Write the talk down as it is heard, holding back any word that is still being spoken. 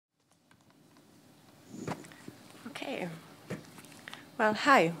Okay. Well,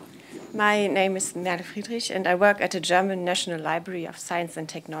 hi. My name is Merle Friedrich, and I work at the German National Library of Science and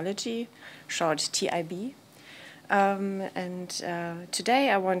Technology, short TIB. Today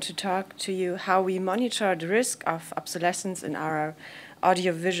I want to talk to you how we monitor the risk of obsolescence in our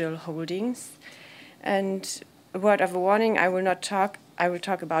audiovisual holdings. And a word of a warning, I will talk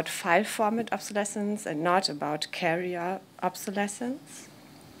about file format obsolescence and not about carrier obsolescence.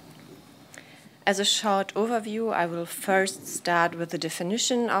 As a short overview, I will first start with the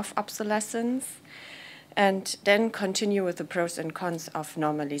definition of obsolescence and then continue with the pros and cons of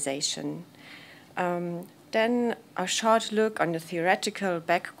normalization. Then a short look on the theoretical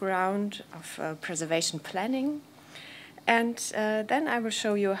background of preservation planning. And then I will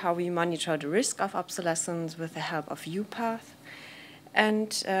show you how we monitor the risk of obsolescence with the help of UPath.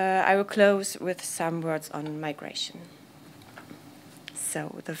 And I will close with some words on migration.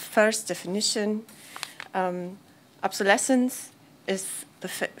 So the first definition, obsolescence is the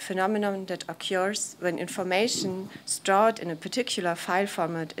phenomenon that occurs when information stored in a particular file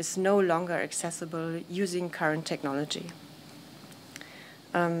format is no longer accessible using current technology.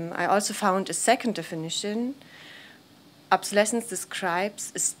 I also found a second definition. Obsolescence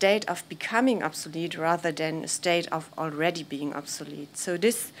describes a state of becoming obsolete rather than a state of already being obsolete. So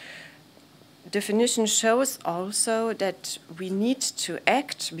this definition shows also that we need to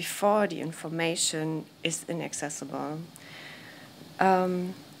act before the information is inaccessible.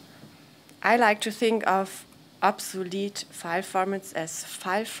 I like to think of obsolete file formats as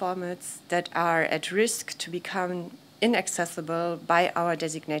file formats that are at risk to become inaccessible by our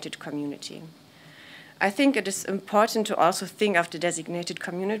designated community. I think it is important to also think of the designated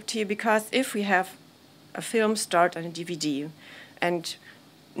community because if we have a film stored on a DVD and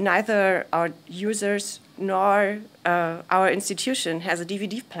neither our users nor our institution has a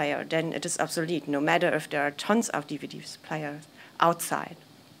DVD player, then it is obsolete, no matter if there are tons of DVD players outside.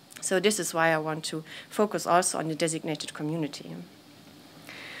 So this is why I want to focus also on the designated community.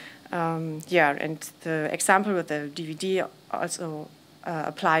 And the example with the DVD also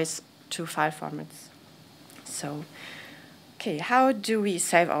applies to file formats. So, okay, how do we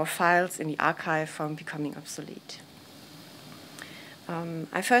save our files in the archive from becoming obsolete?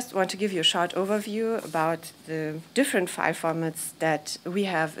 I first want to give you a short overview about the different file formats that we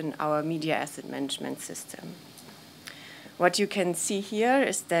have in our media asset management system. What you can see here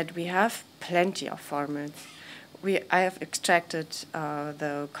is that we have plenty of formats. I have extracted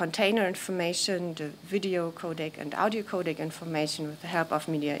the container information, the video codec and audio codec information with the help of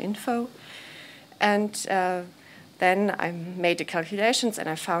media info. And then I made the calculations and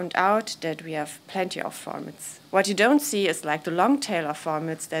I found out that we have plenty of formats. What you don't see is like the long tail of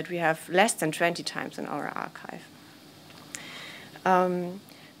formats that we have less than 20 times in our archive. On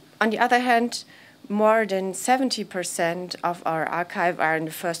the other hand, more than 70% of our archive are in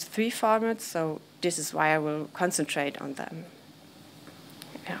the first three formats, so this is why I will concentrate on them.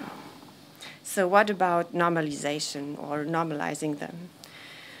 Yeah. So what about normalization or normalizing them?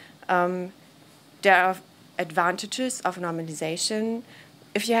 There are advantages of normalization.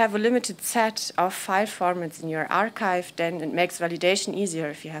 If you have a limited set of file formats in your archive, then it makes validation easier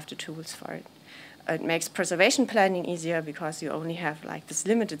if you have the tools for it. It makes preservation planning easier because you only have like this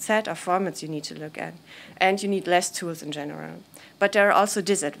limited set of formats you need to look at, and you need less tools in general. But there are also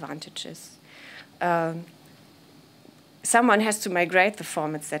disadvantages. Someone has to migrate the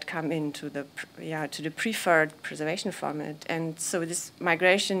formats that come into the to the preferred preservation format, and so this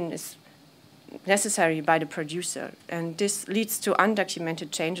migration is necessary by the producer, and this leads to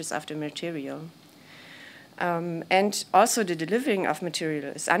undocumented changes of the material. And also the delivering of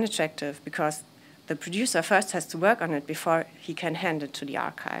material is unattractive because the producer first has to work on it before he can hand it to the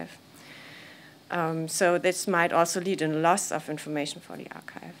archive. So this might also lead in loss of information for the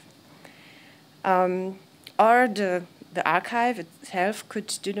archive. Or the archive itself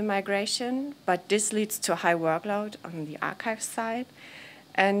could do the migration, but this leads to a high workload on the archive side.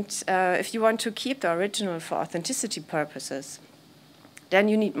 And if you want to keep the original for authenticity purposes, then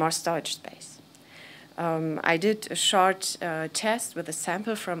you need more storage space. I did a short test with a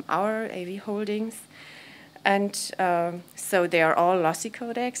sample from our AV holdings. And so they are all lossy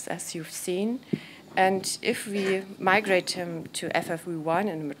codecs, as you've seen. And if we migrate them to FFV1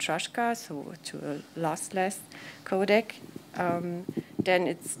 in Matryoshka, so to a lossless codec, then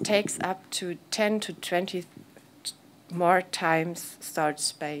it takes up to 10 to 20 more times storage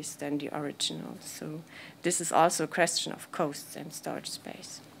space than the original. So this is also a question of costs and storage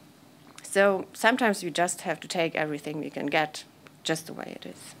space. So sometimes we just have to take everything we can get just the way it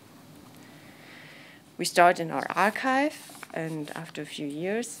is. We start in our archive, and after a few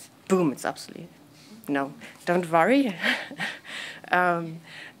years, boom, it's obsolete. No, don't worry.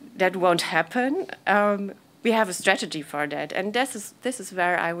 That won't happen. We have a strategy for that, and this is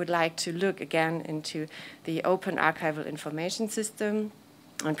where I would like to look again into the Open Archival Information System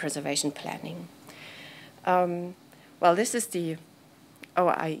and preservation planning. Well, this is the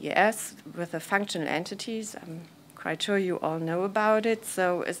OIES with the functional entities. I'm quite sure you all know about it.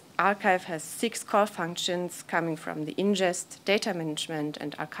 So archive has 6 core functions coming from the ingest, data management,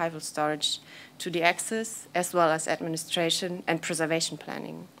 and archival storage to the access, as well as administration and preservation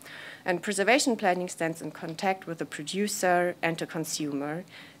planning. And preservation planning stands in contact with the producer and the consumer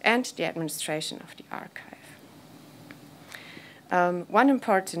and the administration of the archive. One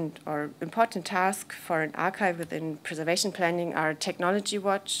important task for an archive within preservation planning are Technology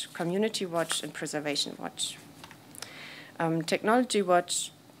Watch, Community Watch, and Preservation Watch. Technology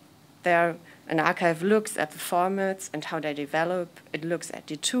Watch, there an archive looks at the formats and how they develop. It looks at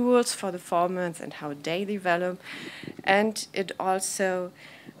the tools for the formats and how they develop. And it also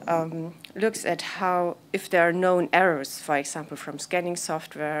looks at how, if there are known errors, for example, from scanning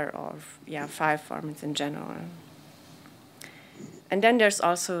software or file formats in general. And then there's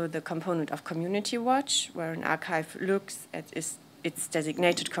also the component of Community Watch, where an archive looks at its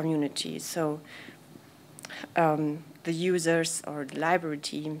designated community. So the users or the library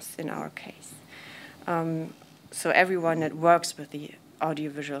teams in our case. So everyone that works with the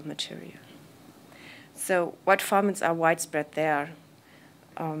audiovisual material. So what formats are widespread there?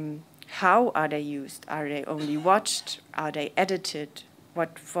 How are they used? Are they only watched? Are they edited?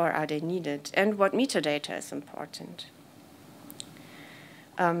 What for are they needed? And what metadata is important?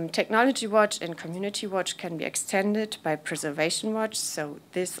 Technology Watch and Community Watch can be extended by Preservation Watch. So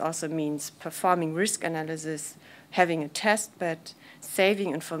this also means performing risk analysis, having a test bed,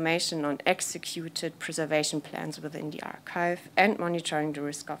 saving information on executed preservation plans within the archive, and monitoring the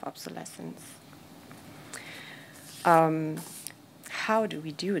risk of obsolescence. How do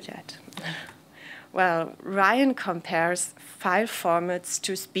we do that? Well, Ryan compares file formats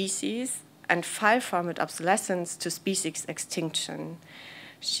to species and file format obsolescence to species extinction.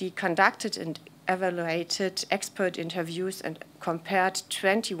 She conducted and evaluated expert interviews and compared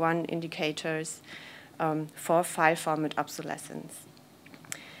 21 indicators for file format obsolescence.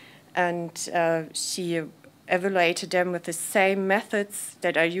 And she evaluated them with the same methods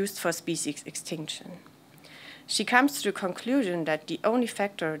that are used for species extinction. She comes to the conclusion that the only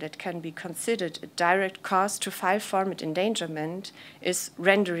factor that can be considered a direct cause to file format endangerment is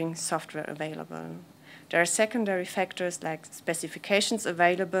rendering software available. There are secondary factors like specifications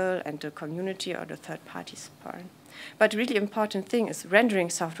available and the community or the third-party support. But the really important thing is rendering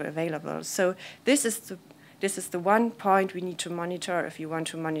software available. So this is the one point we need to monitor if you want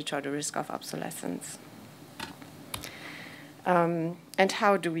to monitor the risk of obsolescence. And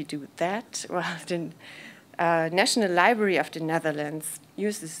how do we do that? Well, the National Library of the Netherlands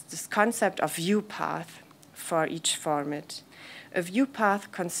uses this concept of view path for each format. A view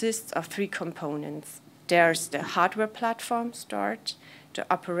path consists of 3 components. There's the hardware platform stored, the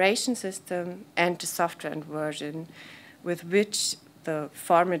operation system, and the software and version with which the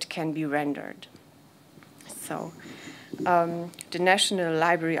format can be rendered. So the National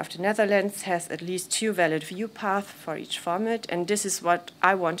Library of the Netherlands has at least 2 valid view paths for each format, and this is what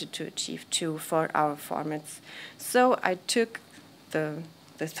I wanted to achieve too for our formats. So I took the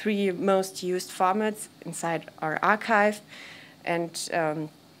 3 most used formats inside our archive, and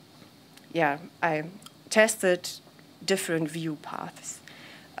I tested different view paths.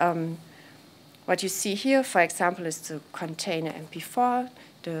 What you see here, for example, is the container MP4,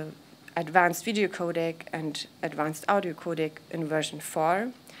 the advanced video codec, and advanced audio codec in version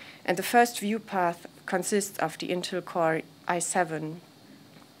 4. And the first view path consists of the Intel Core i7,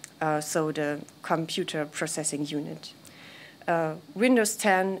 so the computer processing unit. Windows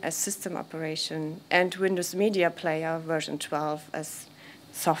 10 as system operation, and Windows Media Player version 12 as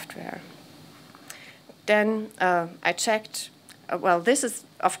software. Then I checked, well, this is,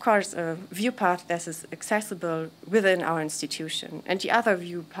 of course, a view path that is accessible within our institution, and the other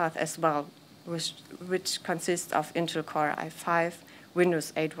view path as well, which consists of Intel Core i5,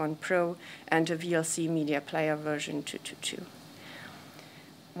 Windows 8.1 Pro, and a VLC Media Player version 2.2.2.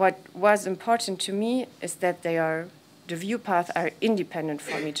 What was important to me is that the view paths are independent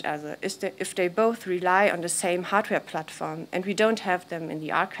from each other. If they both rely on the same hardware platform, and we don't have them in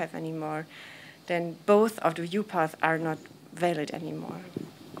the archive anymore, then both of the view paths are not valid anymore.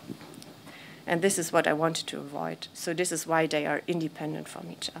 And this is what I wanted to avoid. So this is why they are independent from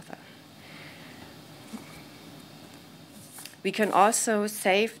each other. We can also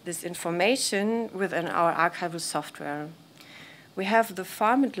save this information within our archival software. We have the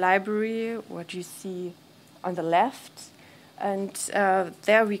format library, what you see on the left, and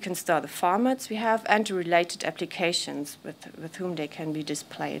there we can store the formats we have and the related applications with whom they can be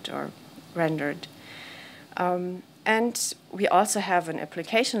displayed or rendered. And we also have an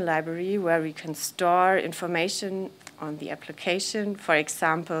application library where we can store information on the application, for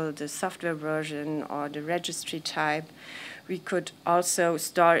example, the software version or the registry type. We could also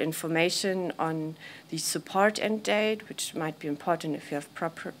store information on the support end date, which might be important if you have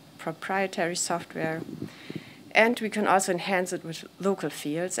proprietary software. And we can also enhance it with local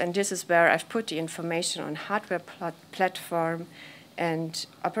fields. And this is where I've put the information on hardware platform and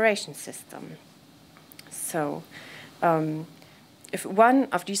operation system. So if one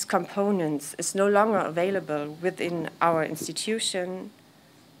of these components is no longer available within our institution,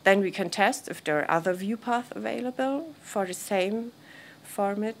 then we can test if there are other view paths available for the same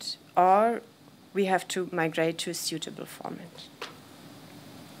format, or we have to migrate to a suitable format.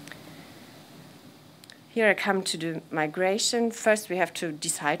 Here I come to the migration. First, we have to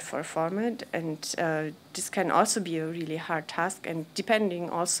decide for a format, and this can also be a really hard task, and depending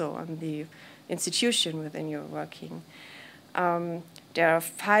also on the institution within your working. There are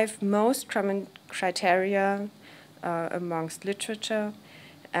 5 most common criteria amongst literature,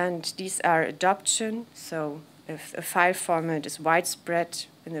 and these are adoption, so if a file format is widespread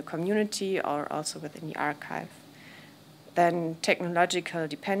in the community or also within the archive. Then technological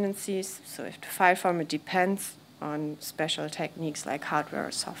dependencies, so if the file format depends on special techniques like hardware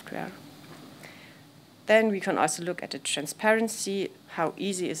or software. Then we can also look at the transparency, how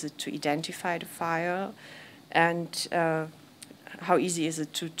easy is it to identify the file, and how easy is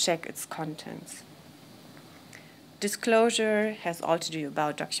it to check its contents. Disclosure has all to do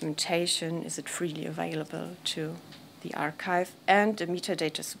about documentation, is it freely available to the archive, and the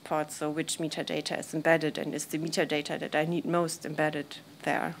metadata support, so which metadata is embedded and is the metadata that I need most embedded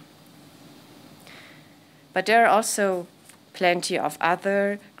there. But there are also plenty of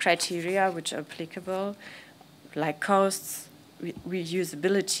other criteria which are applicable, like costs,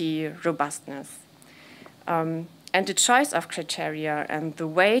 reusability, robustness. And the choice of criteria and the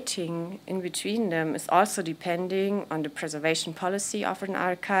weighting in between them is also depending on the preservation policy of an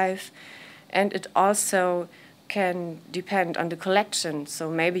archive, and it also can depend on the collection. So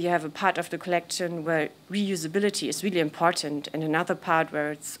maybe you have a part of the collection where reusability is really important, and another part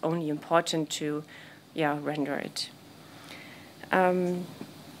where it's only important to render it.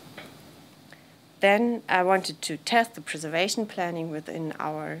 Then I wanted to test the preservation planning within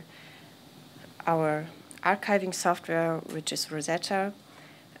our archiving software, which is Rosetta.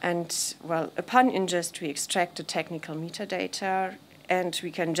 And well, upon ingest, we extract the technical metadata, and we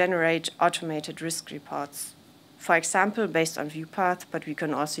can generate automated risk reports. For example, based on view path, but we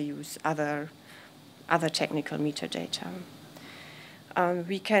can also use other technical metadata.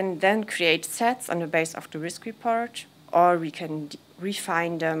 We can then create sets on the base of the risk report, or we can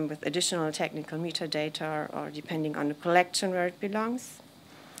refine them with additional technical metadata, or depending on the collection where it belongs.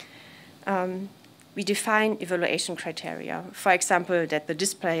 We define evaluation criteria. For example, that the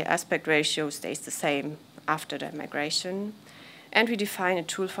display aspect ratio stays the same after the migration. And we define a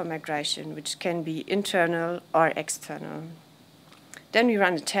tool for migration, which can be internal or external. Then we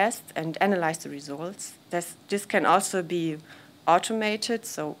run a test and analyze the results. This can also be automated.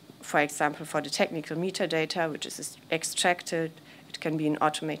 So, for example, for the technical metadata, which is extracted, it can be an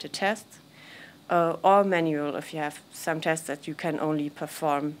automated test, or manual if you have some tests that you can only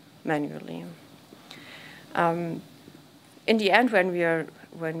perform manually. In the end, when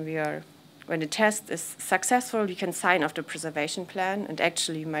the test is successful, we can sign off the preservation plan and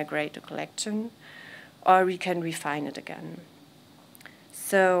actually migrate the collection, or we can refine it again.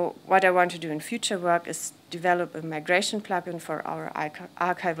 So what I want to do in future work is develop a migration plugin for our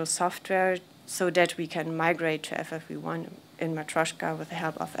archival software so that we can migrate to FFV1 in Matroska with the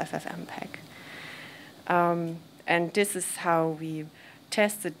help of FFmpeg. And this is how we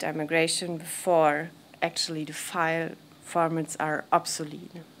tested the migration before actually the file formats are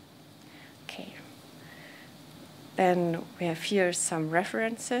obsolete. Okay. Then we have here some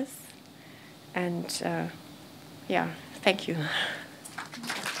references, and thank you.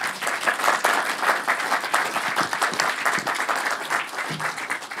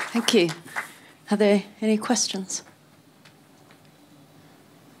 Thank you. Are there any questions?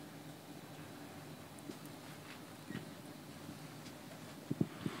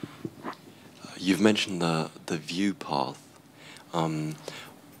 You've mentioned the view path.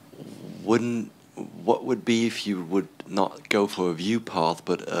 What would be if you would not go for a view path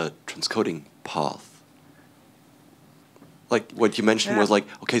but a transcoding path? Like what you mentioned was like,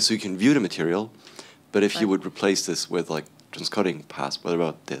 okay, so you can view the material, but if you would replace this with like transcoding path. What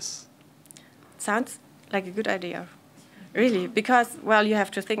about this? Sounds like a good idea, really, because, well, you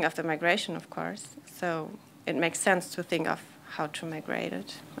have to think of the migration, of course, so it makes sense to think of how to migrate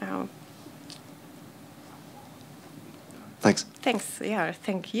it. Thanks. Thanks, yeah,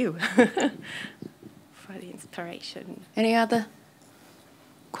 thank you for the inspiration. Any other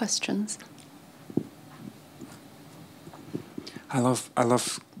questions? I love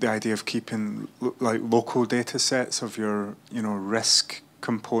the idea of keeping like local data sets of your risk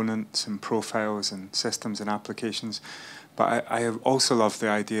components and profiles and systems and applications. But I also love the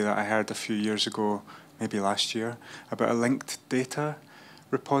idea that I heard a few years ago, maybe last year, about a linked data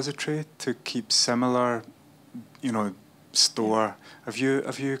repository to keep similar, store. Have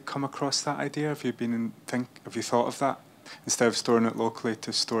you come across that idea? Have you thought of that instead of storing it locally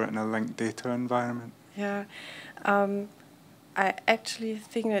to store it in a linked data environment? Yeah, I actually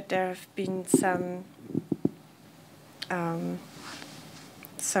think that there have been some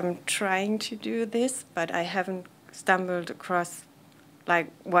trying to do this, but I haven't stumbled across like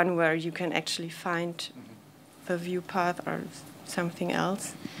one where you can actually find the view path or something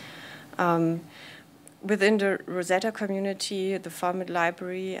else. Within the Rosetta community, the format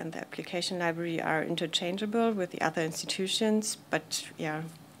library and the application library are interchangeable with the other institutions, but yeah,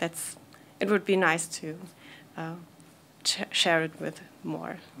 it would be nice to share it with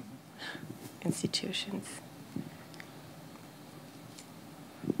more institutions.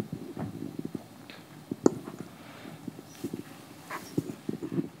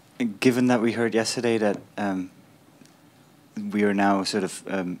 Given that we heard yesterday that we are now sort of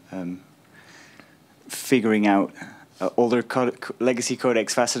figuring out older legacy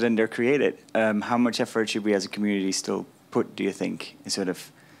codecs faster than they're created, how much effort should we as a community still put, do you think, in sort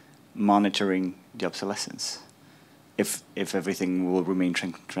of monitoring the obsolescence, if everything will remain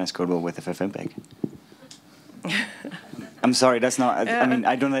transcodable with FFmpeg? I'm sorry, that's not. I mean,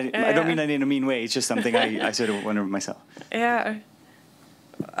 I don't mean that in a mean way. It's just something I sort of wonder myself. Yeah.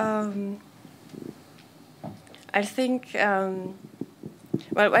 I think,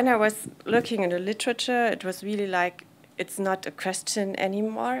 well, when I was looking in the literature, it was really like, it's not a question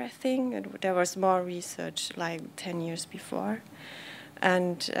anymore, I think. There was more research like 10 years before.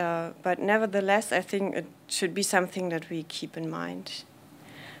 And, but nevertheless, I think it should be something that we keep in mind.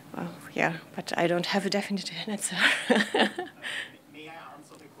 Well, yeah, but I don't have a definite answer. May I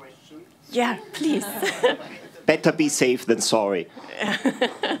answer the question? Yeah, please. Better be safe than sorry.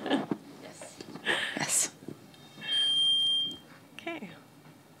 Yes. Okay.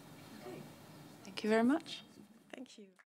 Thank you very much.